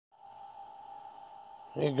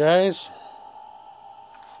Hey guys,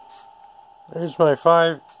 there's my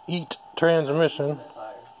 5-EAT transmission.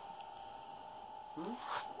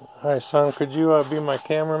 Hi son, could you be my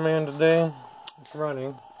cameraman today? It's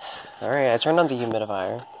running. Alright, I turned on the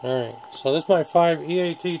humidifier. Alright, so this is my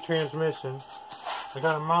 5-EAT transmission. I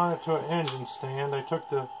got it mounted to an engine stand. I took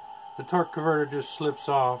the torque converter, just slips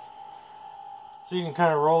off. So you can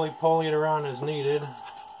kind of roly-poly it around as needed.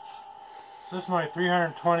 So this is my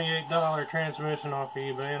 $328 transmission off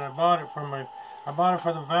eBay, and I bought it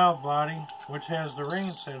for the valve body, which has the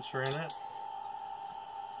rain sensor in it.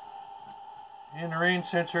 And the rain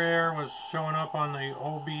sensor error was showing up on the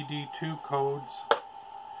OBD2 codes.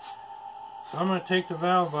 So I'm going to take the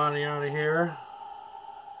valve body out of here.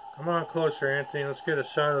 Come on closer, Anthony. Let's get a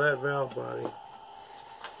shot of that valve body.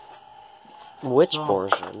 Which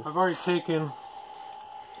portion? I've already taken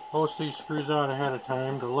most of these screws out ahead of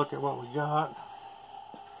time to look at what we got.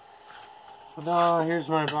 So now here's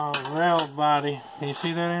my valve body. Can you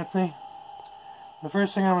see that, Anthony? The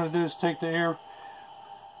first thing I'm going to do is take the air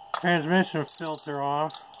transmission filter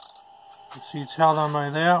off. You see it's held on by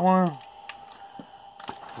that one.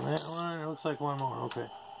 That one. It looks like one more. Okay.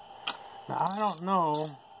 Now I don't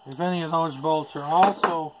know if any of those bolts are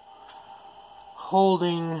also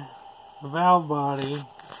holding the valve body,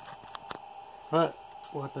 but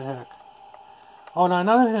what the heck. Oh, now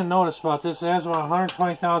another thing to notice about this, it has about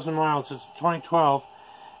 120,000 miles. It's 2012,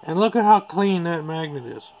 and look at how clean that magnet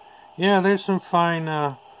is. Yeah, there's some fine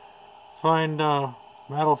metal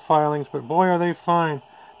filings, but boy are they fine.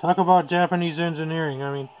 Talk about Japanese engineering.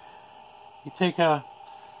 I mean, you take a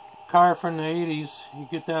car from the 80s, you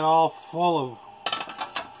get that all full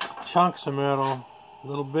of chunks of metal,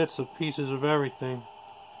 little bits of pieces of everything.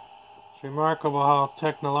 It's remarkable how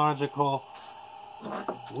technological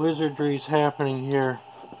wizardry is happening here.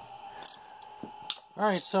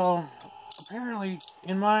 Alright, so apparently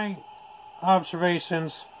in my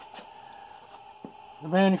observations, the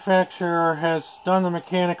manufacturer has done the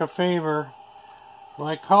mechanic a favor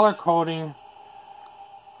by color coding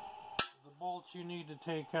the bolts you need to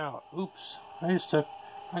take out. Oops, I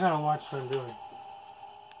gotta watch what I'm doing.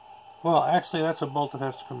 Well, actually that's a bolt that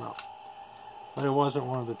has to come out, but it wasn't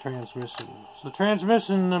one of the transmission. So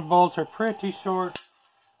transmission bolts are pretty short.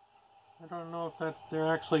 I don't know if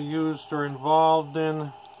they're actually used or involved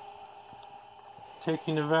in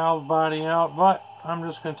taking the valve body out, but I'm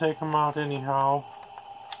just going to take them out anyhow.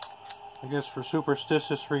 I guess for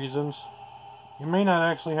superstitious reasons. You may not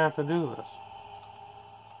actually have to do this.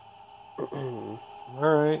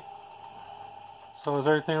 Alright. So is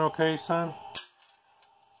everything okay, son?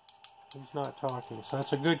 He's not talking, so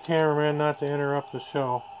that's a good cameraman not to interrupt the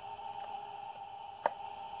show.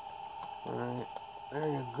 Alright, there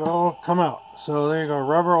you go. Come out. So there you go.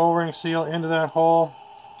 Rubber O-ring seal into that hole.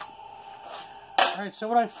 Alright, so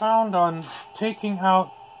what I found on taking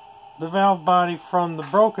out the valve body from the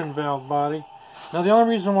broken valve body. Now the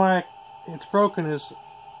only reason why it's broken is,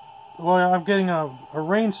 well, I'm getting a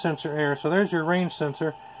rain sensor error. So there's your rain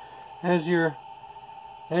sensor. As your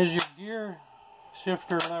gear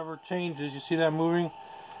shifter lever changes, you see that moving?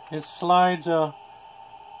 It slides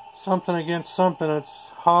something against something. It's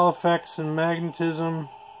Hall effects and magnetism.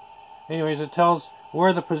 Anyways, it tells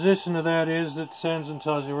where the position of that is. It sends and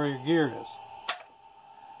tells you where your gear is.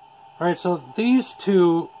 Alright, so these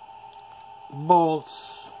two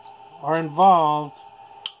bolts are involved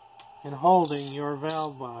in holding your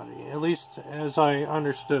valve body, at least as I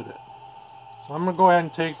understood it. So I'm going to go ahead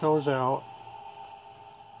and take those out.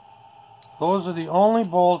 Those are the only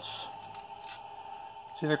bolts.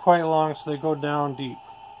 See, they're quite long, so they go down deep.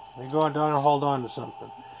 They go down and hold on to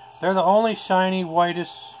something. They're the only shiny,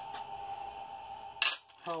 whitish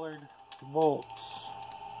colored bolts.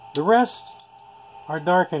 The rest are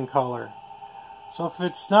dark in color. So if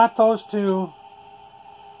it's not those two,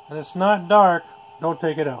 and it's not dark, don't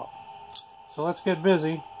take it out. So let's get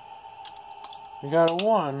busy. We got a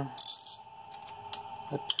 1,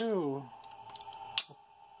 a 2, a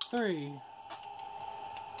 3.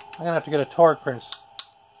 I'm going to have to get a torque wrench.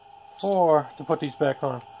 4 to put these back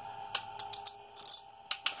on.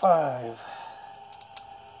 5,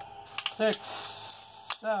 6,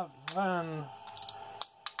 7,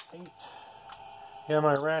 8. Yeah,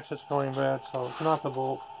 my ratchet's going bad, so it's not the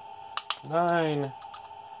bolt. 9,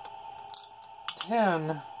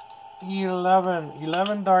 10, 11.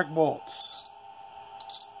 11 dark bolts.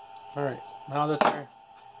 Alright, now that they're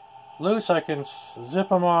loose, I can zip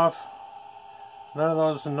them off. None of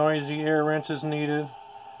those noisy air wrenches needed.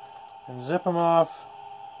 And zip them off.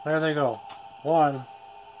 There they go. 1,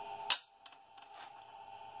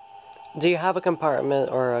 Do you have a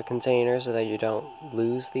compartment or a container so that you don't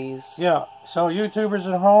lose these? Yeah, so YouTubers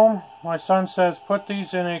at home, my son says put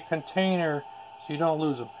these in a container so you don't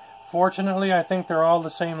lose them. Fortunately, I think they're all the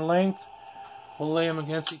same length. We'll lay them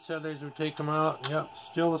against each other as we take them out. Yep,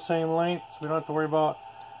 still the same length. So we don't have to worry about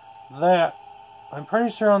that. I'm pretty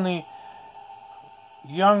sure on the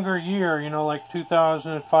younger year, you know, like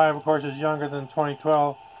 2005, of course, is younger than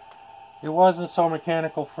 2012. It wasn't so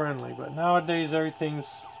mechanical friendly, but nowadays everything's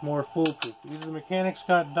more foolproof. Either the mechanics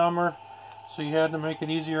got dumber, so you had to make it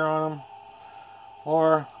easier on them,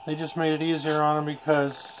 or they just made it easier on them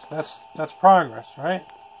because that's progress, right?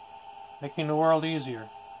 Making the world easier.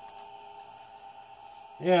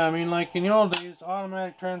 Yeah, I mean, like in the old days,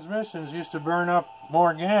 automatic transmissions used to burn up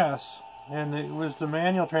more gas, and it was the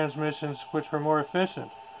manual transmissions which were more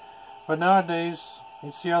efficient. But nowadays,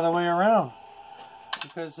 it's the other way around,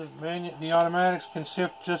 because the automatics can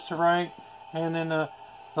shift just right, and then the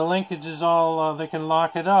linkage is all, they can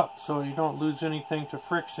lock it up so you don't lose anything to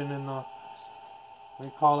friction in the,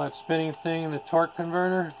 we call that spinning thing, the torque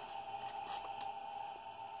converter.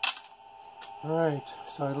 Alright,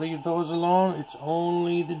 so I leave those alone. It's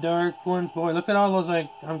only the dark ones. Boy, look at all those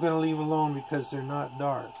I'm going to leave alone because they're not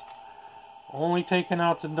dark. Only taking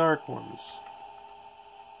out the dark ones.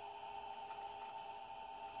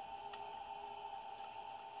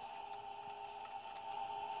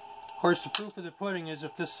 Of course, the proof of the pudding is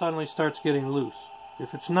if this suddenly starts getting loose.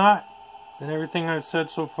 If it's not, then everything I've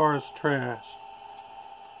said so far is trash.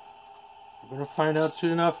 I'm going to find out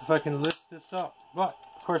soon enough if I can lift this up. But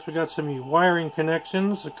of course, we got some wiring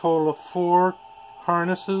connections, a total of 4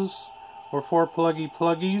 harnesses, or 4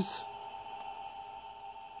 pluggies.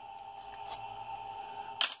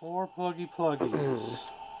 4 pluggies.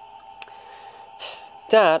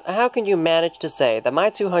 Dad, how can you manage to say that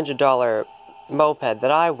my $200 moped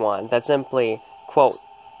that I want, that simply, quote,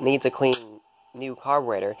 needs a clean new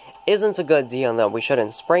carburetor, isn't a good deal and that we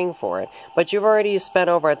shouldn't spring for it, but you've already spent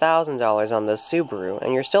over $1,000 on this Subaru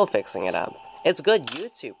and you're still fixing it up? It's good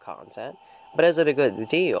YouTube content, but is it a good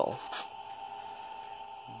deal?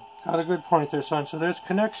 Got a good point there, son. So there's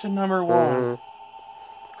connection number 1.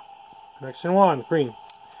 Connection 1, green.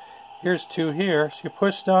 Here's 2 here. So you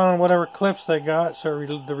push down on whatever clips they got, so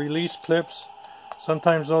the release clips.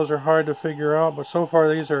 Sometimes those are hard to figure out, but so far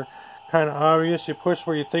these are kind of obvious. You push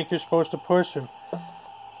where you think you're supposed to push, and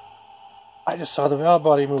I just saw the valve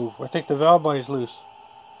body move. I think the valve body's loose,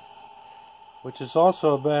 which is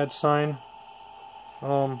also a bad sign.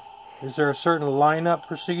 Is there a certain lineup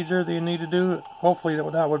procedure that you need to do? Hopefully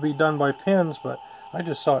that would be done by pins, but I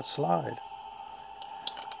just saw it slide.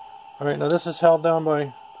 Alright, now this is held down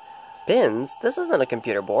by pins? This isn't a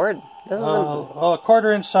computer board. This isn't... a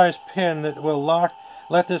 1/4-inch size pin that will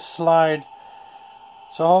let this slide.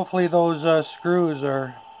 So hopefully those screws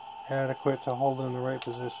are adequate to hold it in the right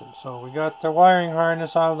position. So we got the wiring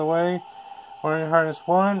harness out of the way. Wiring harness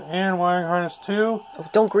 1 and wiring harness 2. Oh,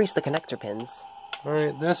 don't grease the connector pins.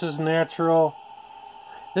 Alright, this is natural.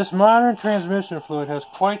 This modern transmission fluid has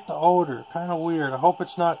quite the odor. Kind of weird. I hope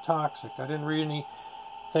it's not toxic. I didn't read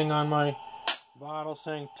anything on my bottle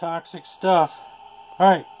saying toxic stuff.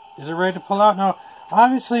 Alright, is it ready to pull out? Now,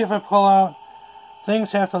 obviously if I pull out,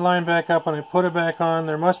 things have to line back up when I put it back on.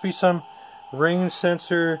 There must be some rain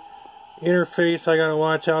sensor interface I gotta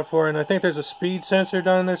watch out for, and I think there's a speed sensor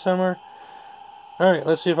down there somewhere. Alright,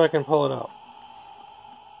 let's see if I can pull it out.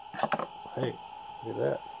 Hey, look at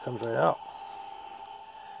that. It comes right out.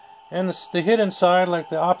 And the hidden side, like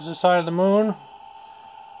the opposite side of the moon.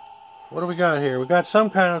 What do we got here? We got some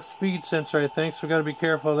kind of speed sensor, I think, so we got to be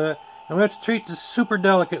careful of that. And we have to treat this super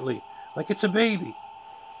delicately, like it's a baby.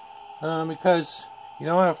 Because you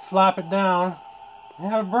don't want to flop it down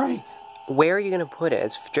and have a break. Where are you going to put it?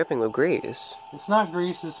 It's dripping with grease. It's not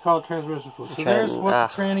grease, it's called transmission fluid. So there's what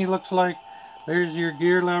the tranny looks like. There's your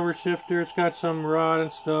gear lever shifter. It's got some rod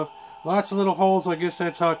and stuff. Lots of little holes. I guess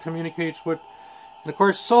that's how it communicates with. And of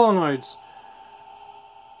course, solenoids.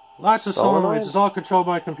 Lots of solenoids. It's all controlled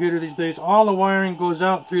by a computer these days. All the wiring goes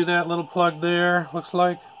out through that little plug there, looks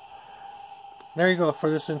like. There you go.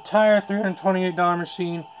 For this entire $328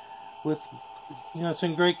 machine, with, you know, it's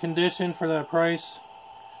in great condition for that price.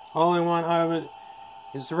 All I want out of it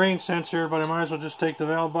is the rain sensor, but I might as well just take the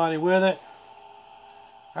valve body with it.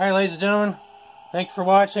 Alright, ladies and gentlemen, thanks for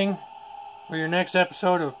watching for your next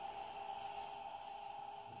episode of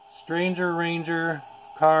Stranger Ranger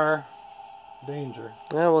Car Danger.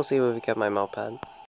 Yeah, we'll see when we get my moped.